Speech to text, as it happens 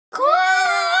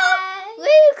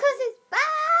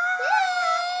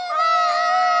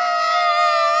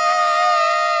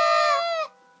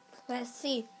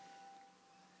Jesse.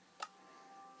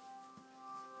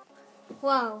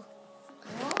 Wow.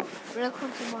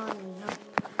 Welcome to morning.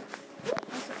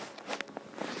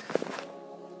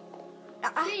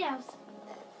 Yes.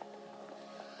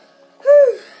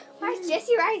 Why is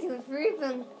Jesse riding with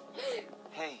Ruben?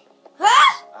 Hey,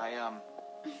 Huh?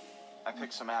 I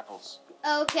picked some apples.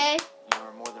 Okay.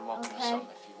 You're more than welcome to some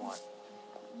if you want.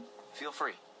 Feel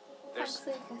free. There's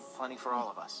Thanks, Lucas. plenty for all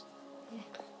of us. Yeah.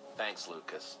 Thanks,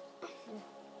 Lucas.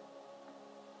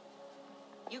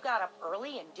 You got up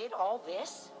early and did all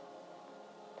this?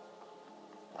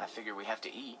 I figure we have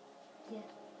to eat. Yeah.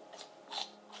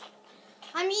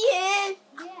 I'm eating.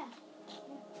 Yeah.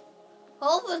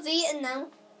 Oliver's eating now.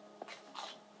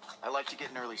 I like to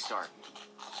get an early start.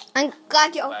 I'm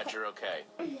glad you're Glad you're okay.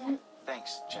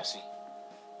 Thanks, Jesse.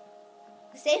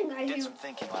 the same guy Did who. some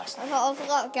thinking last I night. thought of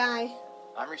that guy.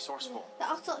 I'm resourceful. The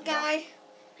Ocelot guy.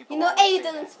 People You know always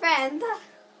say Aiden's friend. that,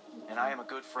 and I am a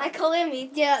good I friend. call him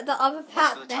the other Most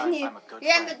part. of the Then time, you I'm a good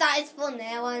remember friend. that is funny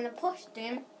when I pushed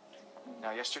him.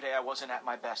 Now, yesterday I wasn't at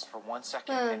my best for 1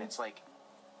 second, and it's like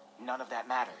none of that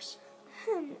matters.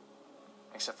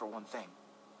 Except for one thing.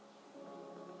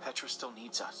 Petra still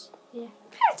needs us. Yeah.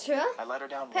 Petra? I let her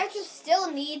down once. Petra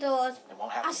still needs us. It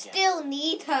won't I happen again. still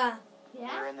need her.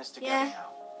 We're in this together Yeah.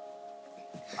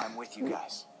 now. I'm with you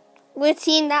guys. We're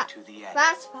seeing that. To the end.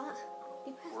 That's fine.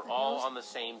 We're all on the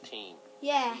same team.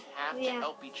 Yeah. We have to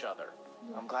help each other.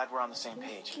 I'm glad we're on the same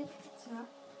page.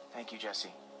 Thank you,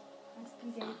 Jesse.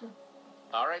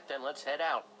 All right, then, let's head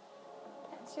out.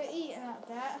 So eating at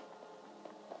that.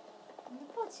 In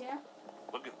the pot, yeah.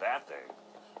 Look at that thing.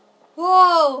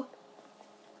 Whoa!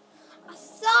 I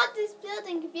saw this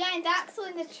building behind Axel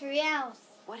in the treehouse.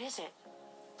 What is it?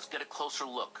 Let's get a closer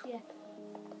look. Yeah.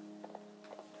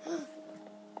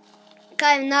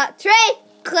 Climb that tree!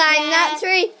 Climb that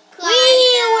tree!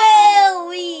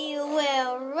 We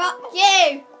will rock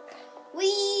you!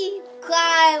 We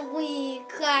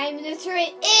climb the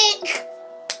tree. Ick!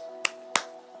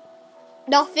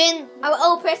 Nothing. I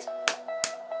will press.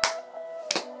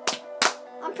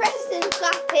 I'm pressing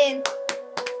clapping.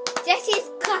 Jesse's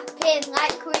clapping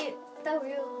like the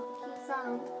real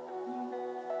sound.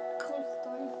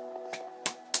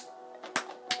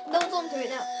 No, don't do it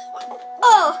now.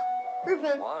 Oh!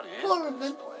 Ruben. What is Poor this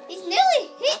Ruben. place? He's nearly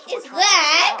hit That's what his we're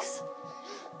trying to legs.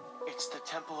 It's the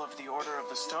Temple of the Order of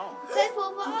the Stone.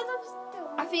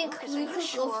 I think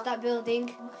Lucas loves that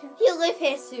building. He'll live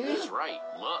here soon. He's right.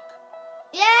 Look.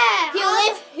 Yeah! He'll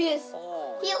live here.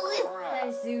 Oh, He'll live crap.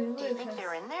 here soon. Do you think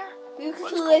they're in there? Lucas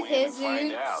Let's will go live in here and find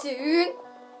soon. out. Soon.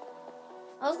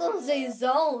 I was gonna say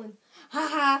zone.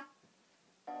 Haha.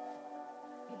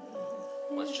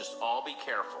 Let's just all be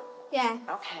careful. Yeah.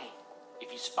 Okay.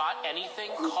 If you spot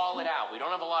anything, call it out. We don't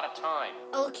have a lot of time.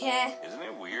 Okay. Isn't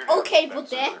it weird Okay, how but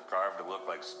dispensers there- are carved to look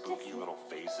like spooky little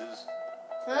faces?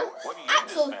 Huh? What do you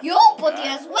Axel, dispense your all body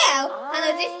that? as well. And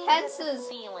the I dispensers. have a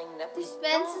feeling that we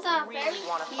Dispensers don't are really very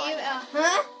want to cute. find out.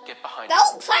 Huh? Get behind That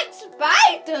us. looks like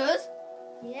spiders.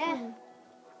 Yeah.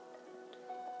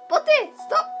 Buddy,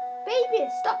 stop. Baby,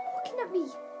 stop looking at me.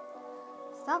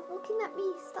 Stop looking at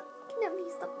me. Stop looking at me.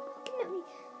 Stop looking at me.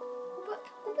 Go back.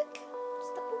 Go back.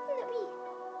 Stop looking at me.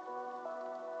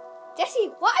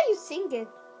 Jesse, what are you singing?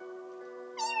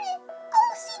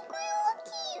 I'll sing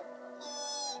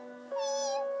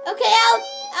Okay,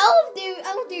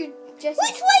 I'll do Jesse.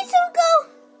 Which way to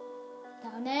go?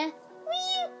 Down there.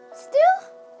 Still?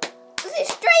 Is it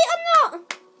straight or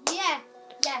not? Yeah.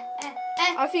 Yeah.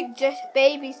 I think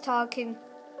baby's talking.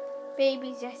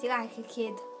 Baby's Jesse like a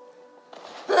kid.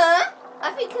 Huh?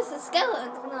 I think it's a skeleton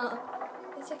or not.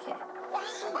 Let's check it.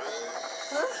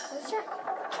 Huh? Let's check.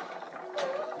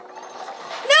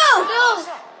 No!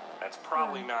 That's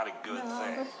probably not a good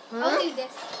thing. I'll do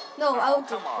this. No, I'll do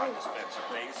Come on, it. dispenser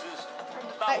faces.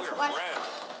 I Right, thought we were what? friends.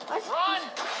 What? Run!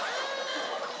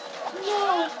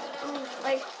 No!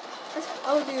 Like,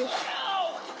 I'll do.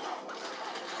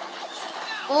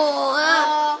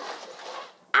 Oh,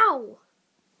 ow!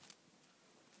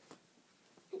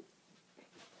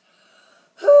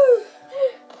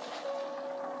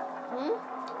 Hmm?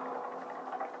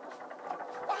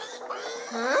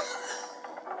 Huh?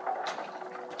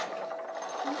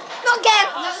 Not again!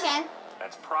 Not again.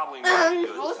 That's probably not a I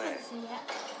good wasn't thing. see that.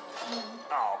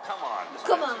 Oh, come on,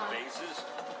 Come dispenser on. faces.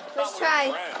 Let's Thought we were try.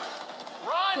 friends.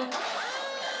 Run!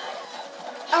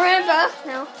 I remember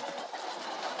now.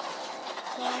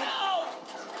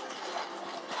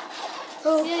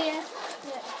 Oh, Yeah.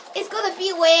 it's gonna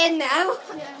be weird now.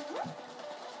 Yeah.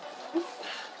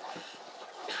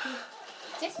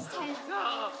 Jesse's tired.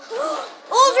 Oh,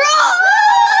 We're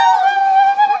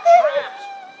trapped!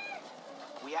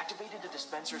 We activated the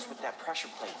dispensers with that pressure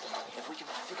plate. If we can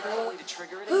figure out a way to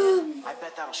trigger it again, I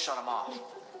bet that'll shut them off.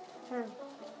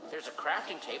 There's a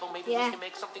crafting table. Maybe Yeah. we can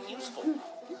make something useful.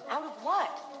 Out of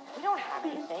what? We don't have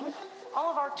anything.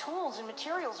 All of our tools and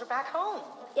materials are back home.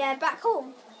 Yeah, back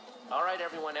home. All right,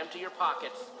 everyone, empty your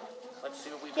pockets. Let's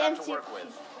see what we've Yeah, got to empty- work with.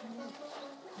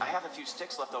 I have a few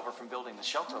sticks left over from building the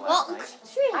shelter What? last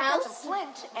night. Tree I've got some house.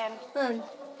 flint and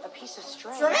a piece of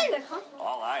string. Remember,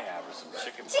 All I have is some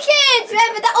chicken. chickens!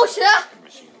 Remember that Usher?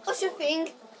 Machine. Usher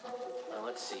thing.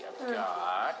 Let's see. I've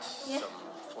got some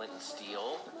flint and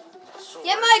steel. A sword,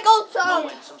 Yeah, my gold oh,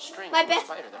 sword. and some string My from a best.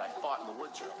 spider that I fought in the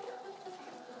woods earlier.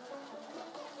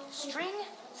 String,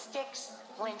 sticks,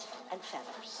 flint, and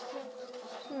feathers.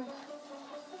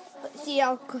 Let's see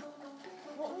how.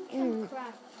 What we can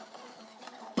craft?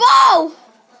 Bow!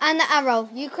 And the arrow.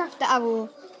 You craft the arrow.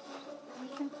 We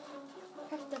can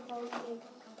craft the bow.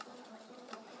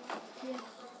 Yeah.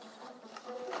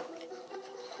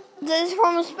 This is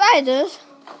from the spiders.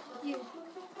 You.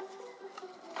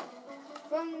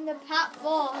 From the part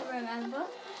 4, remember?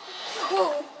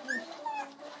 Whoa.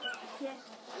 Yeah.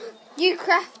 You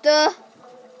craft the.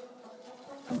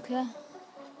 Okay.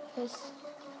 This.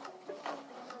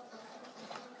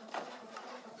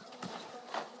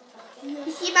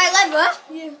 You see my lever?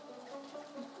 You.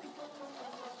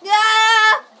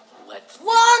 Yeah! Let's do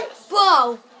One this.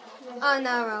 bow! An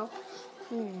arrow.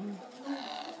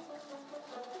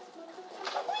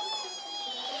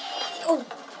 Oh.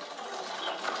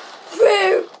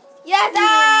 Through! Yeah!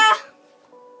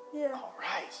 Yeah. All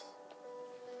right.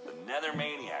 The Nether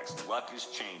Maniac's luck is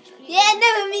changing. Yeah,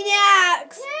 never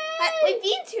maniacs! We've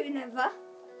been to never.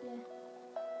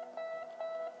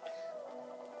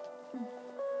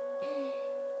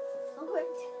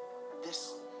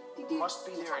 This must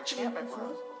be their enchantment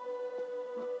room.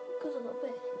 Goes a little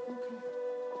bit.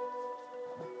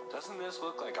 Doesn't this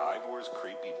look like Ivor's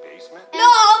creepy basement? No,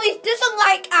 it doesn't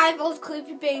like Ivor's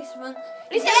creepy basement.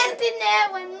 Is there anything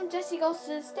there when Jesse goes to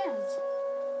the stairs?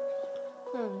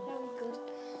 Hmm. Very good.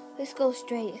 Let's go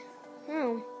straight.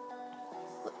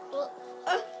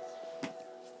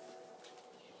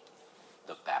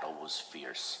 The battle was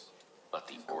fierce, but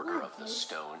the Order of the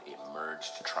Stone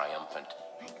emerged triumphant,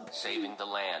 saving the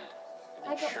land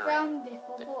and I got ensuring brown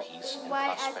before, that but peace and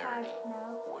white I prosperity have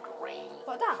now. would reign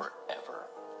What that? forever.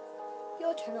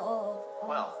 Your turn.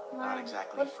 Well, not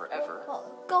exactly forever.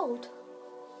 Gold.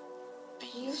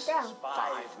 These brown.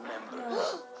 5 members.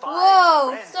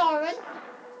 Whoa! Soren.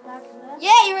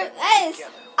 Yeah, you're yes.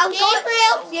 I'm going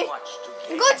So yeah. much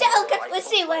to I'm gain going to your Elgin. Let's rightful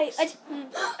see. Wait. place. Is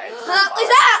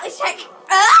that? Let's check.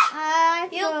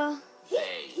 They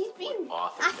He's been. would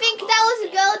author I think their that own was a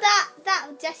thing. girl that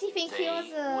Jesse thinks They he was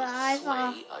would Ivor.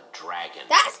 slay a dragon.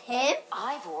 That's him.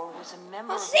 Ivor was a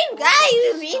member That's of the same the guy Order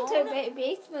who's of the been to Stone. a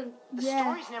basement. The Yeah.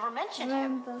 stories never mentioned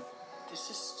him. Remember. This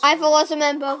is Ivor was a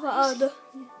member of the.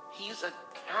 He's a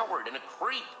coward and a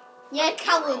creep. Yeah,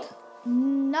 coward.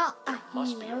 Not a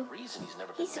Must be a hero. reason he's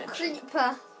never been He's a mentioned.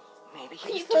 creeper. Maybe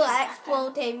he was People different back then.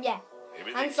 explode him. Yeah.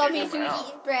 Maybe they And kicked zombies him who out. eat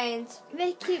his brains.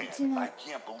 They keep to I know.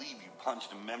 can't believe you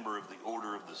punched a member of the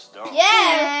Order of the Stone.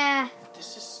 Yeah.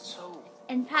 This is so.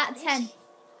 In part 10.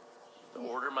 The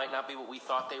Order might not be what we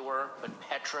thought they were, but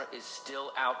Petra is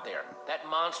still out there. That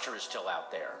monster is still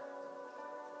out there.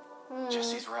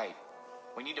 Jesse's right.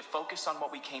 We need to focus on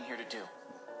what we came here to do.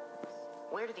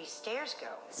 Where do these stairs go?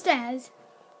 Stairs.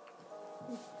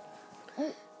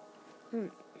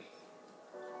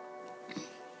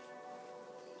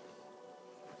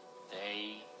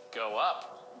 They go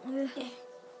up.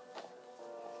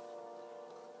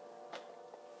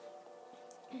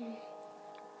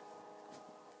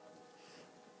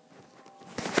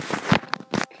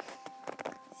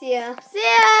 See ya. See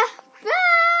ya. Bye.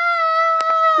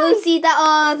 We'll see the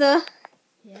other.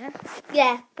 Yeah.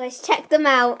 Yeah, let's check them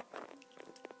out.